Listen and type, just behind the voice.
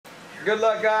Good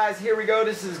luck, guys. Here we go.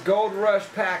 This is Gold Rush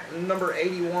pack number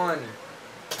 81.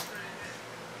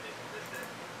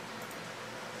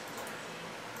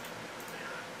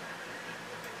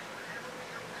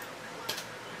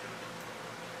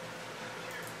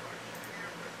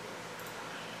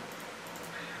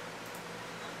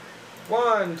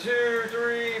 One, two,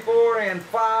 three, four, and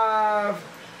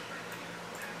 5.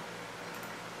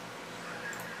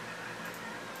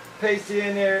 Paste it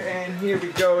in there, and here we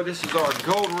go. This is our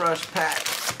Gold Rush pack.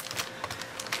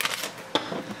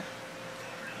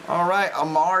 Alright,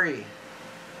 Amari,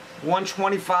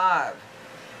 125.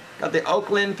 Got the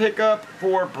Oakland pickup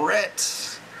for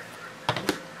Brett.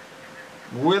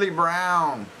 Willie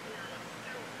Brown.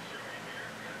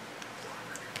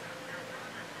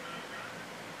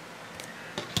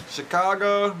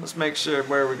 Chicago, let's make sure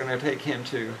where we're going to take him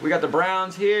to. We got the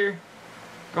Browns here.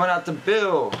 Going out to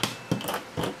Bill.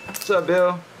 What's up,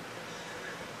 Bill?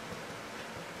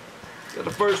 Got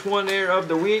the first one there of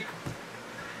the week.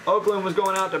 Oakland was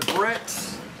going out to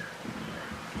Brett.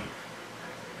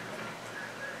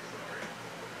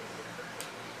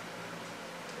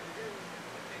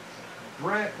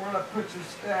 Brett, where did I put your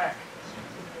stack?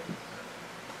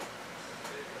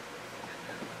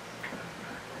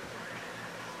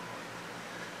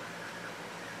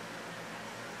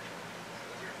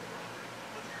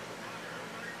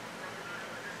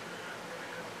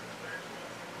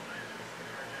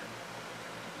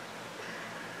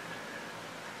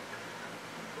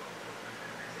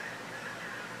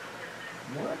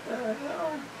 What the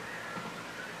hell?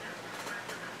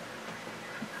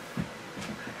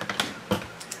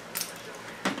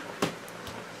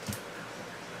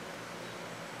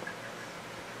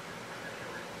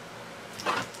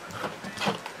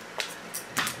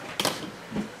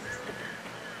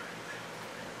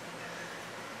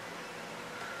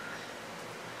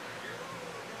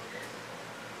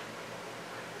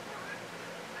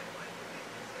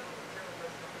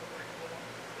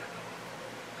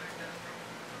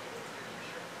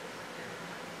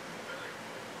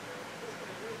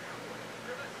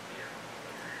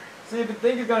 See if you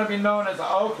think he's going to be known as an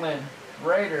Oakland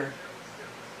Raider.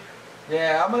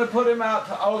 Yeah, I'm going to put him out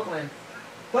to Oakland.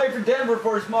 Played for Denver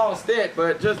for a small stint,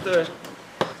 but just to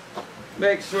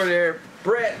make sure there.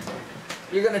 Brett,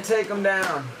 you're going to take him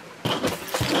down.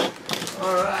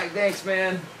 Alright, thanks,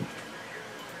 man.